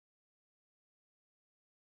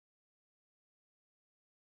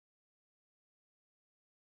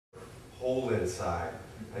whole inside.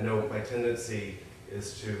 I know my tendency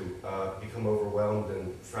is to become overwhelmed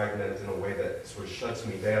and fragment in a way that sort of shuts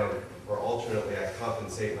me down, or alternately I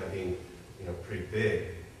compensate by being, you know, pretty big.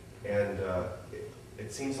 And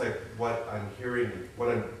it seems like what I'm hearing, what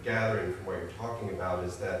I'm gathering from what you're talking about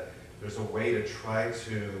is that there's a way to try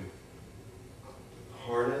to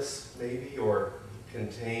harness, maybe, or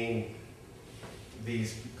contain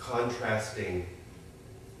these contrasting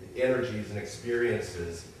energies and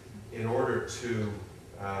experiences in order to,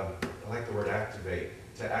 I like the word activate,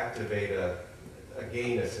 to activate a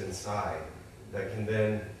gayness inside that can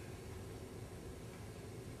then,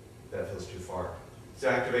 that feels too far, to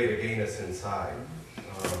activate a gayness inside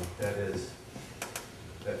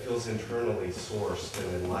that feels internally sourced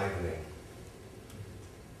and enlivening.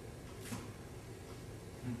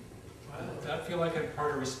 Does that feel like a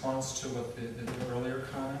part of response to what the earlier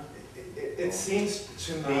comment? It seems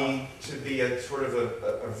to me to be a sort of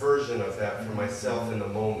a version of that for myself in the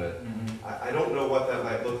moment. I don't know what that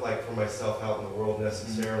might look like for myself out in the world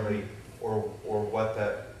necessarily, or what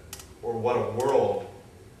a world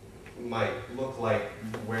might look like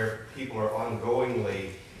where people are ongoingly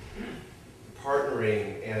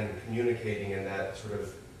partnering and communicating in that sort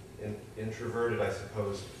of introverted, I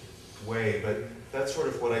suppose, way. But that's sort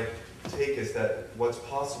of what I take is that what's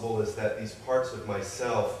possible is that these parts of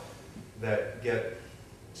myself that get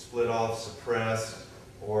split off, suppressed,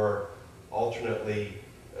 or alternately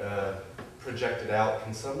projected out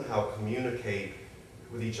can somehow communicate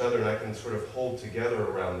with each other, and I can sort of hold together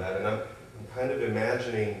around that. And I'm kind of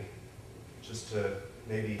imagining, just to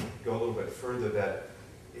maybe go a little bit further, that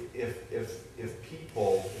if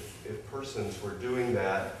people, if persons were doing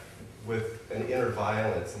that with an inner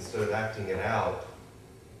violence instead of acting it out,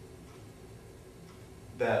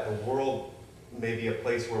 that the world may be a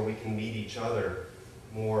place where we can meet each other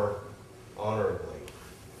more honorably.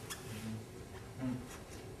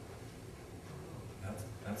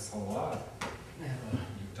 That's a lot.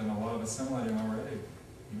 You've done a lot of assimilating already.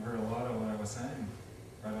 You heard a lot of what I was saying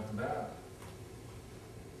right off the bat.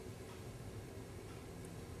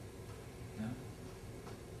 Yeah.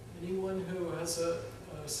 Anyone who has a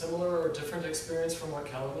similar or different experience from what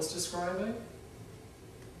Kellen was describing?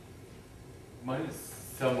 Mine is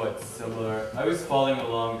somewhat similar. I was following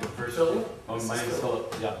along the first. Philip? Oh, mine is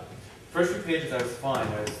Philip. Yeah. First few pages I was fine.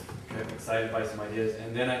 I was kind of excited by some ideas,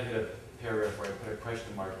 and then I hit a paragraph where I put a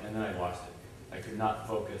question mark, and then I lost it. I could not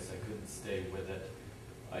focus. I couldn't stay with it.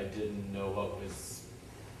 I didn't know what was,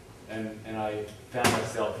 and I found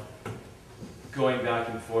myself going back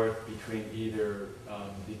and forth between either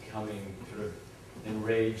becoming sort of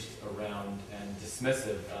enraged around and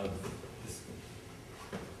dismissive of this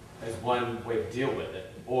as one way to deal with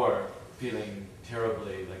it, or feeling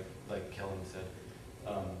terribly, like Kellen said,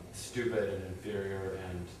 stupid and inferior,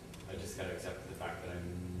 and I just got to accept the fact that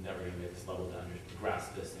I'm never going to be at this level to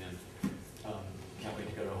grasp this, and can't wait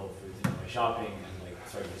to go to Whole Foods and do my shopping, and like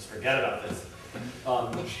sort of just forget about this.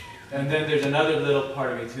 And then there's another little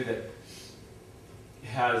part of me too that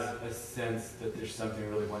has a sense that there's something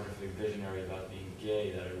really wonderfully visionary about being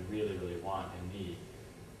gay that I really, really want and need.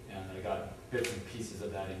 And I got bits and pieces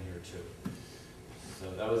of that in here too.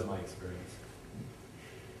 So that was my experience.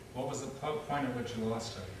 What was the point at which you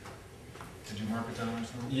lost it? Did you mark it down or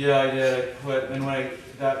something? Yeah, I did. I put, and when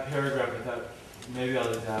that paragraph, I thought maybe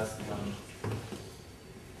I'll just ask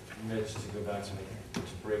Mitch to go back and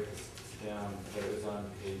to break this down. But it was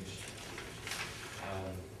on page,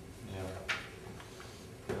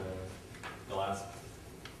 the last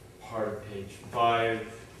part of page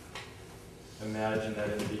 5. Imagine that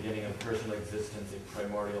in the beginning of personal existence, a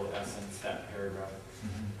primordial essence, that paragraph,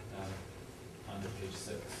 on page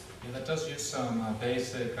 6. Yeah, that does use some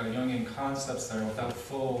basic Jungian concepts there without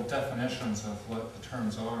full definitions of what the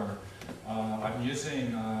terms are. I'm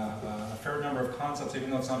using a fair number of concepts,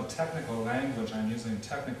 even though it's not a technical language, I'm using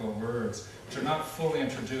technical words, which are not fully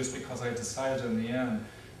introduced because I decided in the end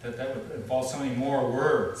that that would involve so many more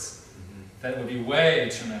words. That would be way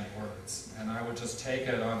too many words. And I would just take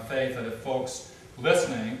it on faith that if folks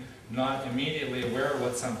listening, not immediately aware of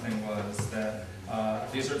what something was, that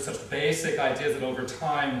these are such basic ideas that over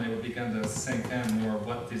time they would begin to sink in more of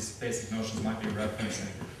what these basic notions might be referencing.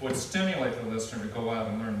 Would stimulate the listener to go out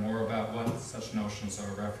and learn more about what such notions are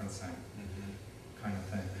referencing, kind of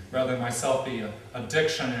thing. Rather than myself be a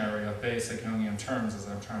dictionary of basic Jungian terms as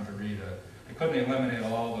I'm trying to read it. I couldn't eliminate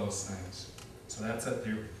all those things. So that's it.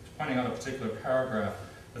 You're pointing out a particular paragraph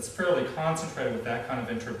that's fairly concentrated with that kind of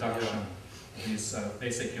introduction of these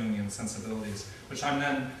basic Jungian sensibilities, which I'm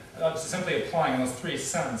then simply applying in those 3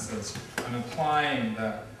 sentences. I'm applying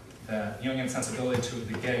that Jungian sensibility to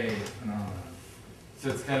the gay phenomenon. So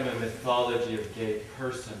it's kind of a mythology of gay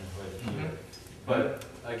personhood here. But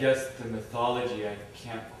I guess the mythology I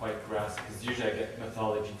can't quite grasp, because usually I get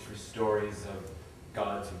mythology through stories of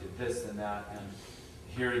gods who did this and that, and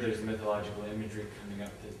here there's mythological imagery coming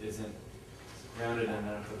up that isn't grounded in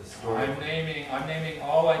enough of the story. I'm naming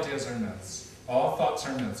all ideas are myths. All thoughts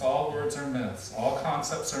are myths. All words are myths. All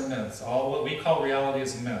concepts are myths. All what we call reality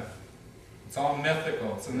is myth. It's all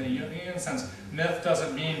mythical. So in the Jungian sense, myth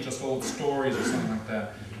doesn't mean just old stories or something like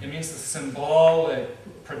that. It means the symbolic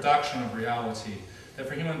production of reality. That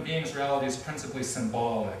for human beings, reality is principally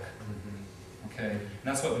symbolic. Okay? And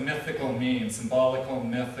that's what mythical means. Symbolical,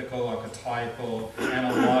 mythical, archetypal,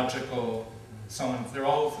 analogical, so on. They're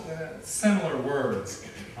all similar words.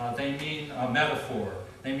 They mean a metaphor.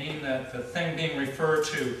 They mean that the thing being referred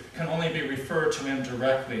to can only be referred to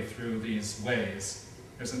indirectly through these ways.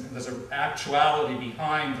 There's an actuality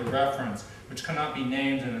behind the reference which cannot be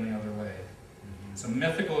named in any other way. So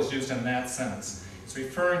mythical is used in that sense. It's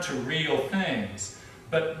referring to real things,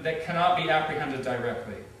 but that cannot be apprehended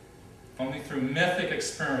directly. Only through mythic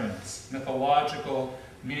experience, mythological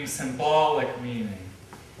meaning, symbolic meaning.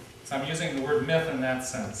 So I'm using the word myth in that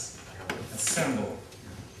sense, a symbol.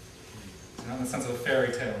 Not in the sense of a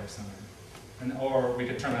fairy tale or something. Or we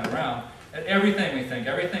could turn that around. Everything we think,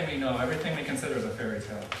 everything we know, everything we consider is a fairy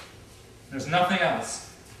tale. There's nothing else.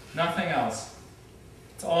 Nothing else.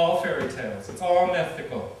 It's all fairy tales. It's all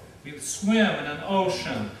mythical. We swim in an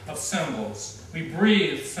ocean of symbols. We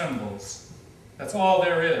breathe symbols. That's all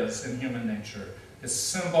there is in human nature, is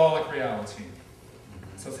symbolic reality.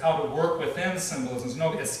 So it's how to work within symbols. There's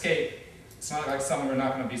no escape. It's not like some are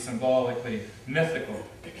not going to be symbolically mythical.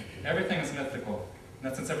 Everything is mythical. In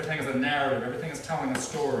that sense, everything is a narrative. Everything is telling a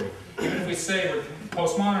story. Even if we say we're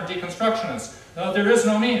postmodern deconstructionists, there is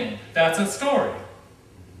no meaning. That's a story.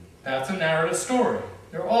 That's a narrative story.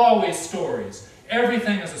 There are always stories.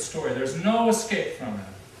 Everything is a story. There's no escape from it.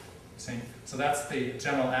 See? So that's the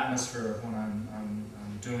general atmosphere of when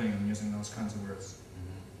I'm doing and using those kinds of words.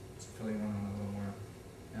 Let's fill you in on a little more.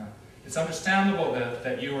 Yeah. It's understandable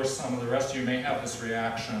that you or some of the rest of you may have this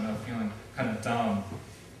reaction of feeling kind of dumb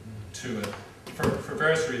to it for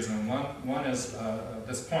various reasons. One is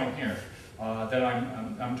this point here, that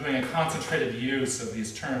I'm doing a concentrated use of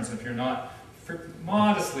these terms. If you're not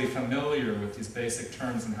modestly familiar with these basic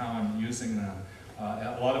terms and how I'm using them,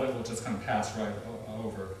 a lot of it will just kind of pass right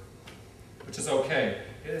over, which is okay.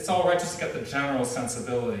 It's all right just to get the general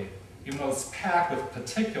sensibility. Even though it's packed with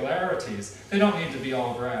particularities, they don't need to be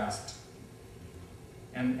all grasped.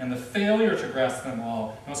 And the failure to grasp them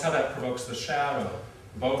all, notice how that provokes the shadow,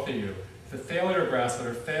 both of you. The failure to grasp it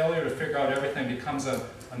or failure to figure out everything becomes a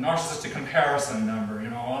narcissistic comparison number. You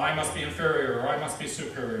know, oh, I must be inferior or I must be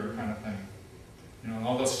superior kind of thing. You know,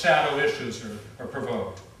 all those shadow issues are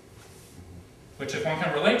provoked. Which if one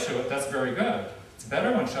can relate to it, that's very good. It's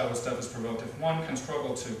better when shadow stuff is provoked if one can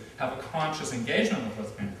struggle to have a conscious engagement with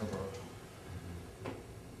what's being provoked.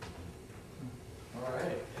 All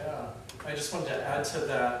right, yeah. I just wanted to add to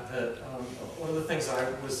that one of the things I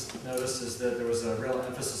noticed is that there was a real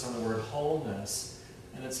emphasis on the word wholeness.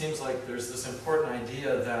 And it seems like there's this important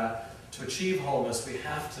idea that to achieve wholeness, we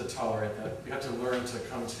have to tolerate that. We have to learn to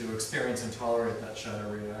come to experience and tolerate that shadow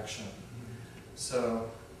reaction.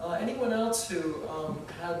 So, anyone else who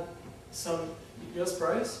had some, yes,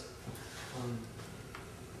 Bryce?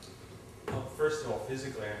 Well, first of all,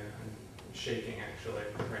 physically, I'm shaking actually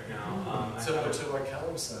right now. Similar to what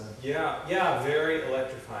Callum said. Yeah, very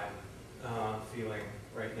electrified feeling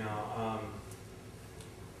right now.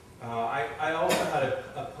 I also had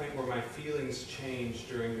a point where my feelings changed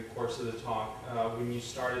during the course of the talk when you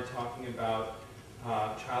started talking about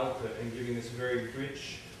childhood and giving this very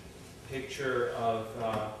rich picture of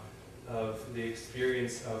the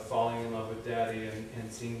experience of falling in love with Daddy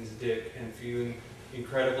and seeing his dick and feeling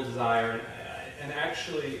incredible desire. And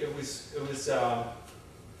actually, it was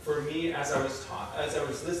for me as I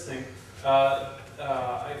was listening,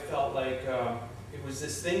 I felt like it was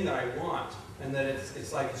this thing that I want, and that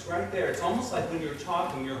it's like it's right there. It's almost like when you're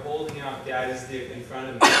talking, you're holding out Daddy's dick in front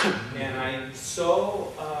of me, and I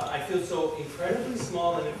feel so incredibly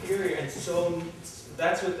small and inferior, and so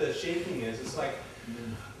that's what the shaking is. It's like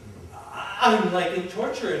I'm like in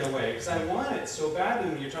torture in a way because I want it so badly.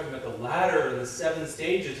 When you're talking about the ladder and the 7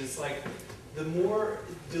 stages, it's like the more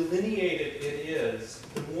delineated it is,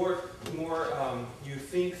 the more you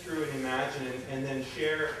think through and imagine and then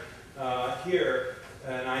share here,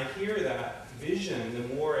 and I hear that vision,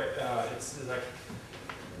 the more it's like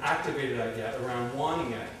activated I get around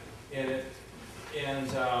wanting it, and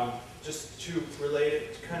just to relate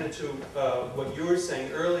it kind of to what you were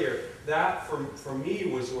saying earlier, that for me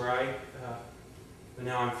was where I but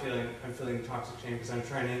now I'm feeling toxic shame because I'm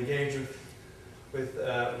trying to engage with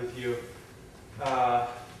you.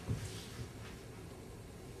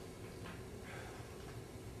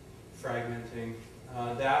 Fragmenting.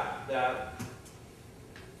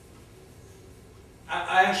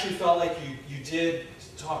 I actually felt like you did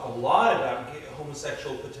talk a lot about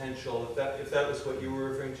homosexual potential, if that was what you were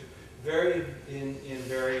referring to, in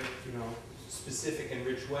very specific and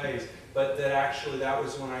rich ways. But that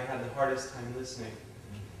was when I had the hardest time listening,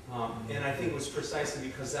 and I think it was precisely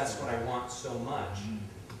because that's what I want so much,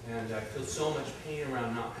 and I feel so much pain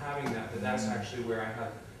around not having that. But that's actually where I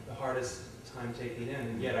had the hardest time taking in,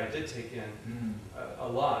 and yet I did take in a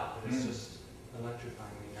lot. But it's just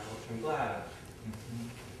electrifying me now, which I'm glad of.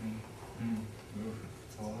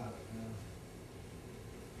 It's a lot, yeah.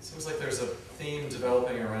 Seems like there's a theme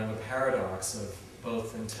developing around a paradox of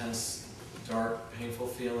both intense, dark, painful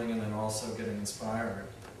feeling and then also getting inspired.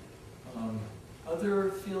 Other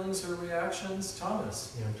feelings or reactions?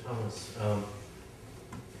 Thomas? Yeah, Thomas.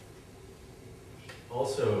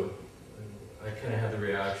 Also, I kind of had the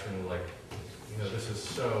reaction like, this is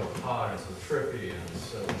so hot and so trippy and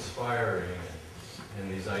so inspiring,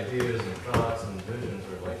 and these ideas and thoughts and visions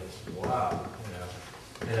are like, wow,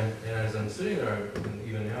 And as I'm sitting there, and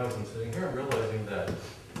even now as I'm sitting here, I'm realizing that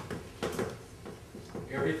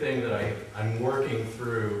everything that I'm working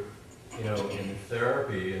through, in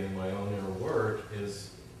therapy and in my own inner work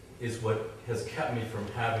is what has kept me from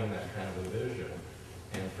having that kind of a vision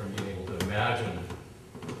and from being able to imagine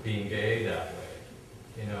being gay that way.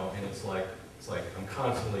 And it's like I'm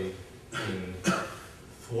constantly being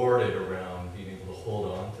thwarted around being able to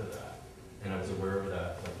hold on to that. And I was aware of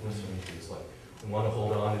that, like listening to this, like I want to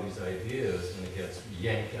hold on to these ideas, and it gets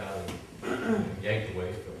yanked out and yanked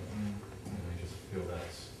away from me. And I just feel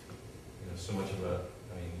that's so much of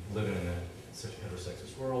living in such a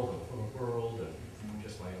heterosexist world and a queer world, and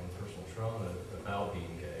just my own personal trauma about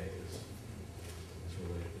being gay is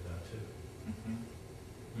related to that too.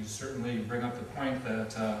 You certainly bring up the point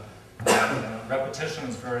that repetition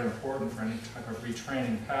is very important for any type of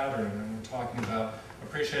retraining pattern, and we're talking about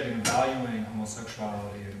appreciating and valuing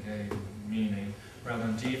homosexuality and gay meaning, rather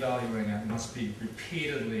than devaluing it. It must be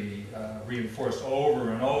repeatedly reinforced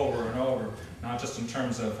over and over and over, not just in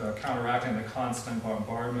terms of counteracting the constant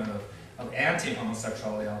bombardment of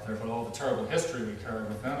anti-homosexuality out there, but all the terrible history we carry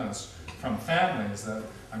within us from families that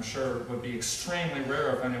I'm sure would be extremely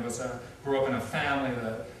rare if any of us grew up in a family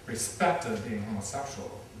that respected being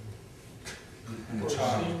homosexual. In the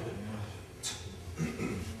child.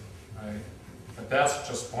 Right? At best,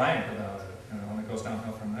 just blank about it, and it goes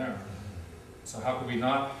downhill from there. So how could we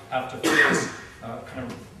not have to face kind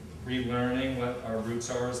of relearning what our roots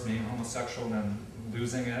are as being homosexual, and then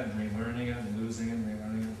losing it and relearning it and losing it and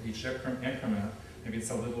relearning it each increment? Maybe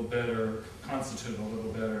it's a little bit or constituted a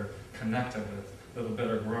little bit or connected with a little bit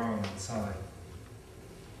or grown inside.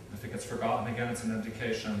 If it gets forgotten again, it's an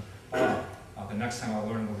indication, the next time I'll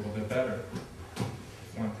learn a little bit better.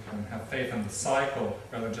 One can have faith in the cycle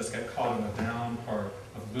rather than just get caught in the down part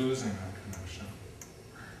of losing that connection.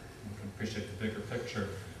 One can appreciate the bigger picture.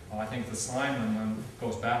 I think the sign when one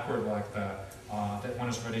goes backward like that, that one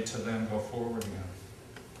is ready to then go forward again.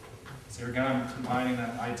 So again, I'm combining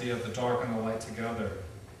that idea of the dark and the light together,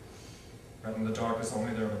 rather than the dark is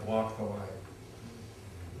only there to block the light.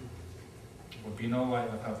 There would be no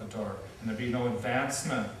light without the dark, and there'd be no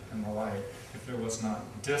advancement in the light if there was not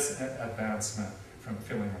disadvancement from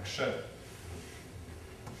feeling like shit.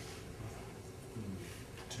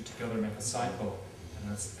 Two together make a cycle,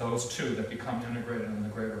 and it's those two that become integrated in the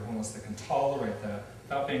greater wholeness that can tolerate that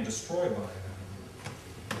without being destroyed by it.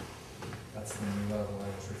 That's the new level I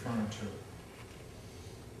was referring to.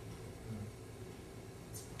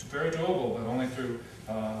 It's very doable, but only through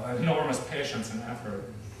enormous patience and effort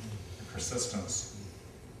and persistence.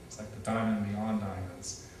 It's like the diamond beyond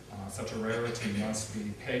diamonds. Such a rarity must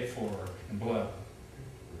be paid for in blood.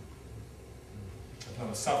 The blood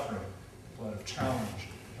of suffering, the blood of challenge,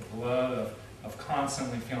 the blood of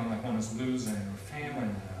constantly feeling like one is losing or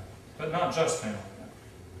failing that, but not just failing it.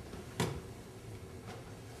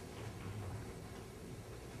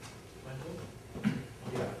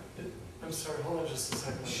 Yeah. I'm sorry, hold on just a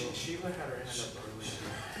second. Sheila had her hand up earlier.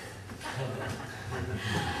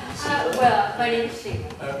 Well, my name is Sheila,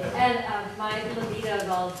 Okay. and my libido is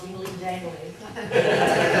all jingly-jangly.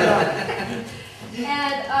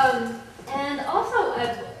 And also,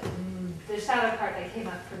 the shadow part that came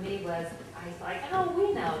up for me was, I was like, oh,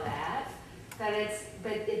 we know that, but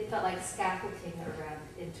it felt like scaffolding around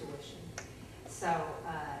intuition. So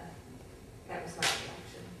that was my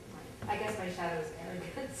reaction. I guess my shadow is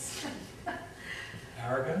arrogance.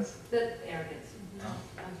 Arrogance? The arrogance. Oh.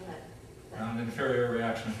 Of that. An inferior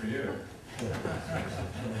reaction for you.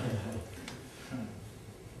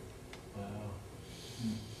 Wow.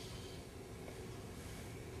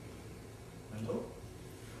 Hello?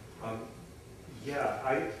 Yeah,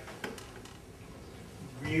 I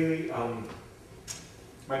really,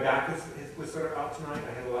 my back was sort of out tonight.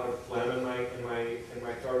 I had a lot of phlegm in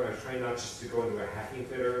my throat. I was trying not just to go into a hacking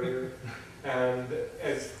fit earlier. And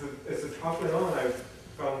as the talk went on, I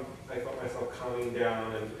felt myself calming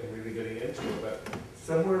down and really getting into it. But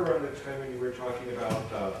somewhere around the time when you were talking about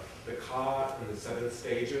the Ka and the 7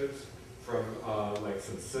 stages, from like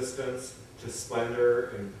subsistence to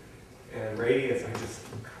splendor and radiance, I just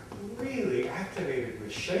really activated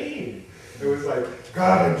with shame. It was like,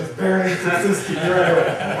 God, I'm just barely subsisting here.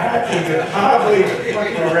 I'm hacking and hobbling and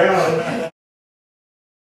fucking around.